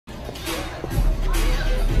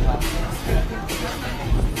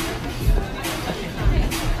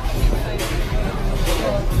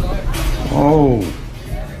Whoa.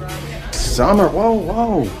 Summer,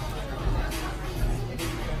 whoa.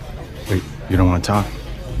 Wait, you don't want to talk?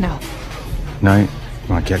 No. No? You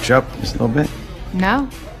want to catch up just a little bit? No?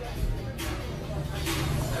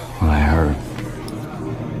 Well, I heard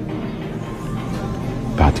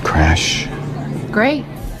about the crash. Great.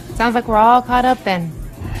 Sounds like we're all caught up then.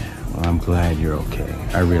 Yeah, well, I'm glad you're okay.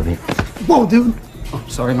 I really... Whoa, dude! Oh,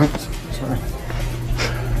 sorry, man. Sorry.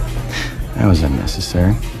 That was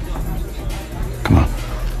unnecessary. Come on,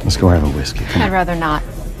 let's go have a whiskey. Come I'd on. rather not.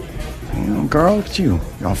 You know, girl, look at you.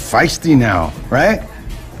 You're all feisty now, right?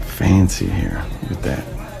 Fancy here. Look at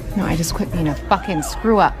that. No, I just quit being a fucking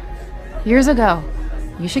screw-up. Years ago.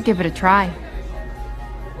 You should give it a try.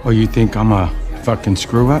 Oh, you think I'm a fucking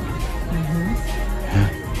screw-up? Mm-hmm.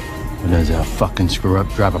 Yeah? Well, does a fucking screw-up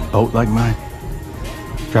drive a boat like mine?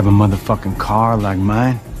 Drive a motherfucking car like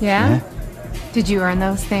mine? Yeah? Did you earn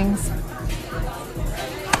those things?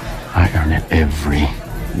 I earn it every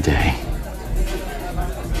day.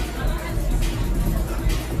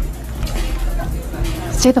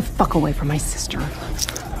 Stay the fuck away from my sister.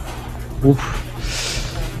 Oof.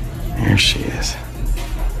 Here she is.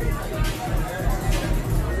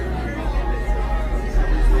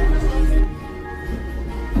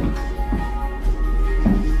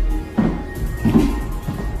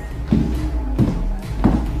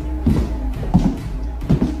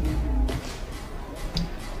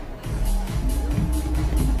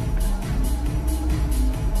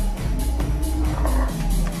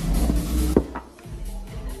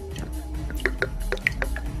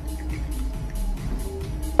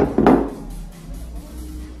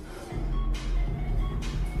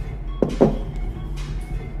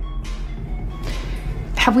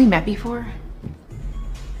 Have we met before?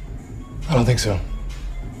 I don't think so.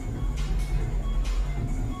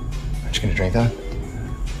 Aren't you gonna drink that?